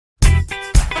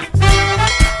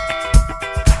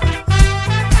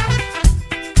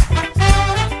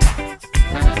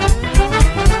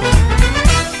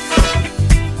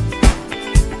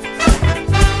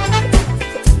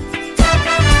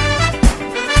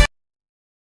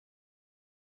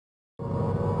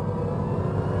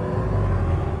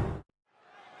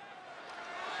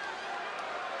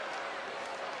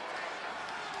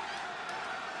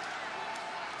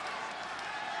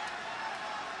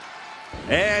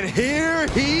And here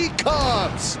he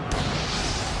comes.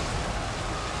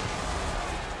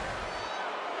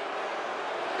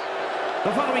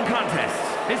 The following contest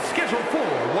is scheduled for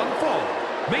one fall.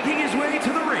 Making his way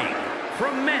to the ring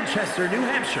from Manchester, New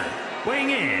Hampshire,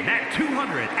 weighing in at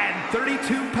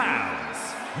 232 pounds,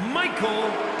 Michael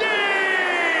Davis!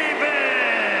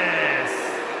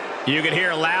 You can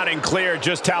hear loud and clear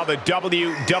just how the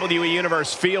WWE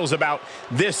Universe feels about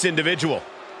this individual.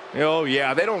 Oh,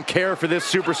 yeah, they don't care for this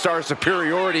superstar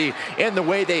superiority and the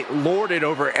way they lord it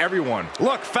over everyone.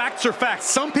 Look, facts are facts.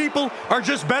 Some people are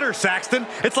just better, Saxton.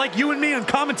 It's like you and me on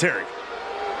commentary.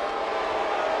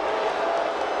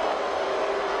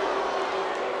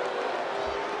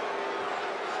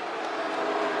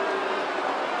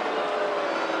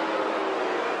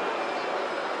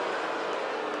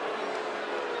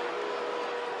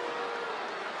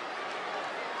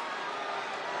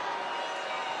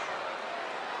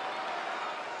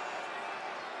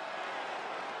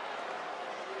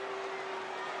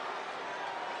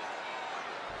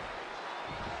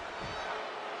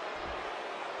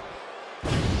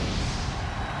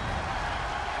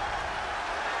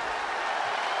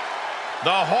 The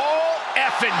whole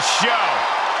effing show.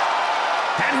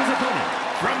 And his opponent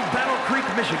from Battle Creek,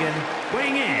 Michigan,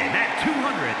 weighing in at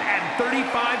 235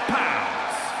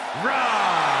 pounds,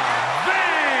 Rob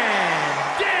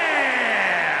Van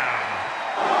Dam!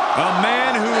 A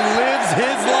man who lives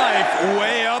his life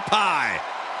way up high.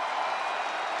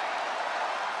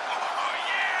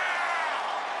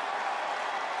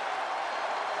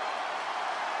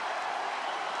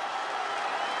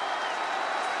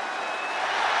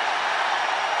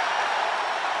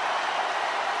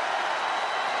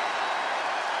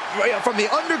 From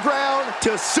the underground to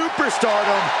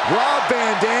superstardom, Rob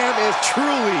Van Dam is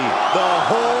truly the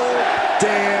whole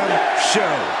damn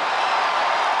show.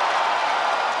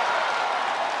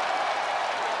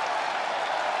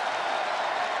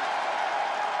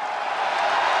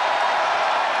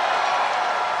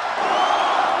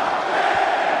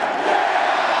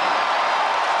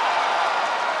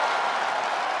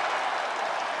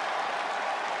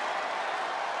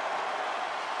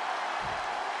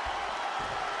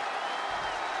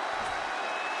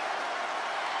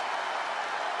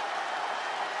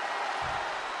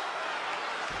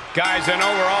 Guys, I know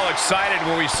we're all excited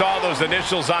when we saw those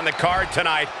initials on the card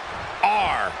tonight.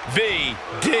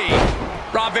 RVD.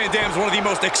 Rob Van Dam's one of the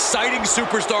most exciting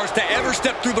superstars to ever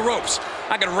step through the ropes.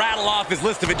 I could rattle off his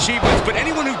list of achievements, but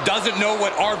anyone who doesn't know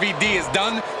what RVD has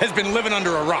done has been living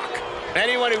under a rock.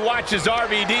 Anyone who watches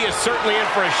RVD is certainly in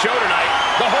for a show tonight.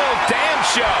 The whole damn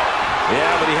show.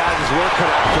 Yeah, but he has his work cut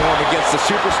out for him against the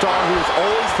superstar who is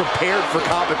always prepared for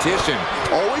competition,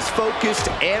 always focused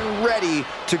and ready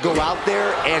to go out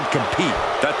there and compete.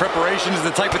 That preparation is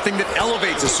the type of thing that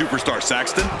elevates a superstar,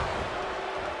 Saxton.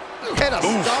 And a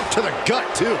stomp to the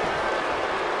gut, too.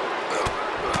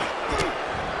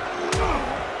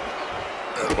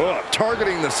 Oh,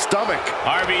 targeting the stomach.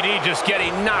 RVD just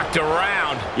getting knocked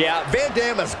around. Yeah, Van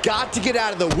Dam has got to get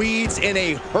out of the weeds in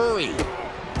a hurry.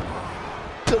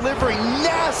 Delivering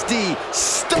nasty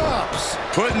stomps.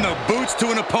 Putting the boots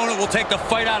to an opponent will take the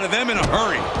fight out of them in a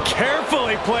hurry.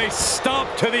 Carefully placed stomp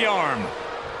to the arm.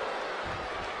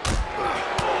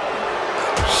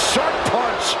 Sharp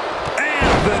punch.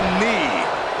 And the knee.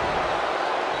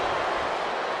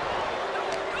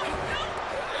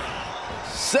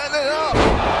 Setting it up.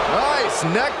 Nice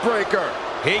neck breaker.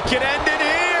 He can end it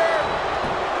here.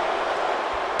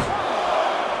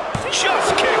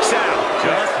 Just kicks out.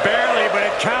 Just barely, but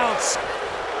it counts.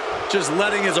 Just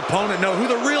letting his opponent know who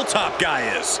the real top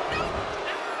guy is.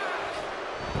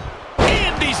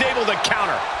 And he's able to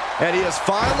counter. And he is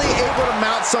finally able to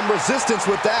mount some resistance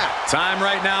with that. Time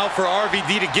right now for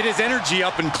RVD to get his energy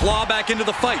up and claw back into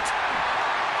the fight.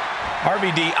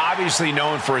 RVD obviously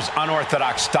known for his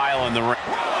unorthodox style in the ring.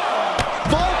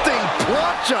 Vaulting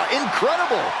plancha,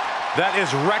 incredible. That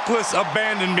is reckless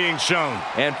abandon being shown.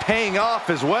 And paying off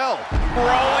as well.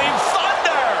 Rolling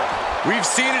thunder. We've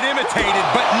seen it imitated,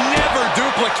 but never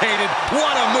duplicated.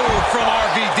 What a move from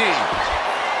RVD.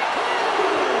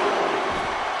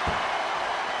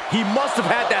 He must have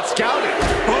had that scouted.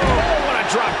 Oh, what a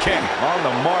drop kick. On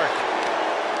the mark.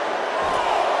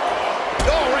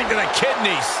 Oh, right to the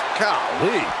kidneys.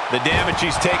 Golly. The damage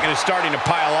he's taken is starting to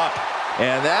pile up.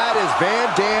 And that is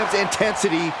Van Dam's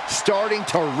intensity starting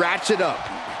to ratchet up.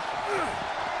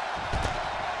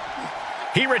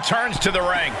 He returns to the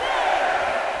ring.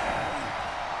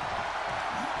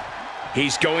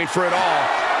 He's going for it all.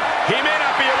 He may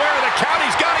not be aware of the count.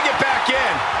 He's got to get back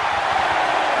in.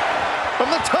 From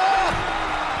the top.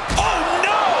 Oh,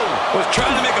 no! Was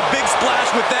trying to make a big splash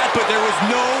with that, but there was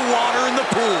no water in the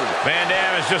pool. Van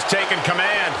Dam is just taking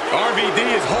command. RVD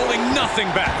is holding nothing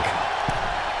back.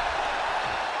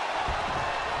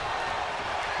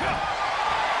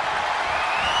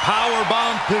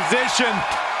 Powerbomb position.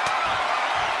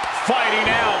 Fighting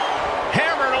out.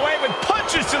 Hammered away with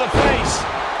punches to the face.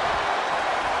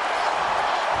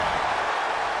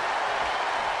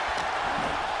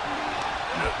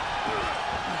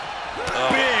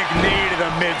 Big knee to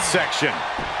the midsection.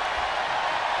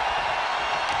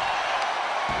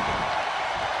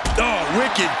 Oh,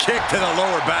 wicked kick to the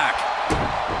lower back.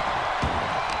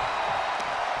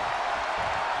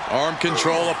 Arm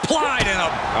control applied and a...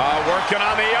 Working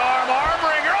on the arm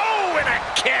wringer. Oh, and a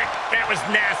kick. That was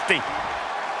nasty.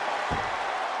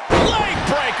 Leg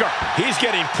breaker. He's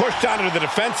getting pushed onto the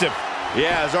defensive.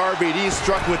 Yeah, as RVD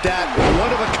struck with that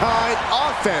one-of-a-kind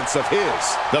offense of his.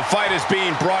 The fight is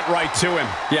being brought right to him.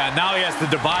 Yeah, now he has to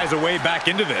devise a way back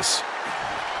into this.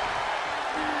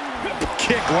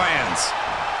 Kick lands.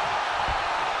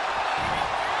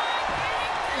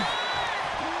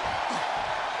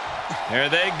 There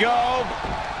they go.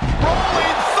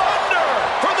 Rolling Thunder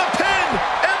for the pin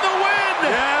and the win.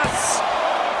 Yes.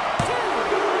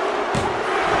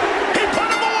 He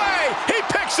put him away. He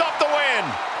picks up the win.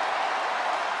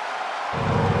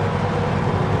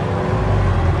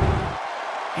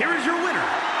 Here is your winner,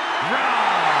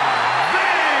 Rob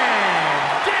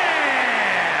Van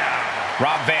Dam.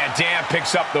 Rob Van Dam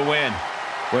picks up the win.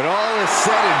 When all is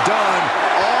said and done,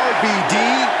 RVD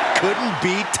couldn't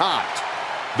be topped.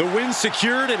 The win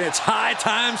secured, and it's high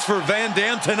times for Van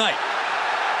Dam tonight.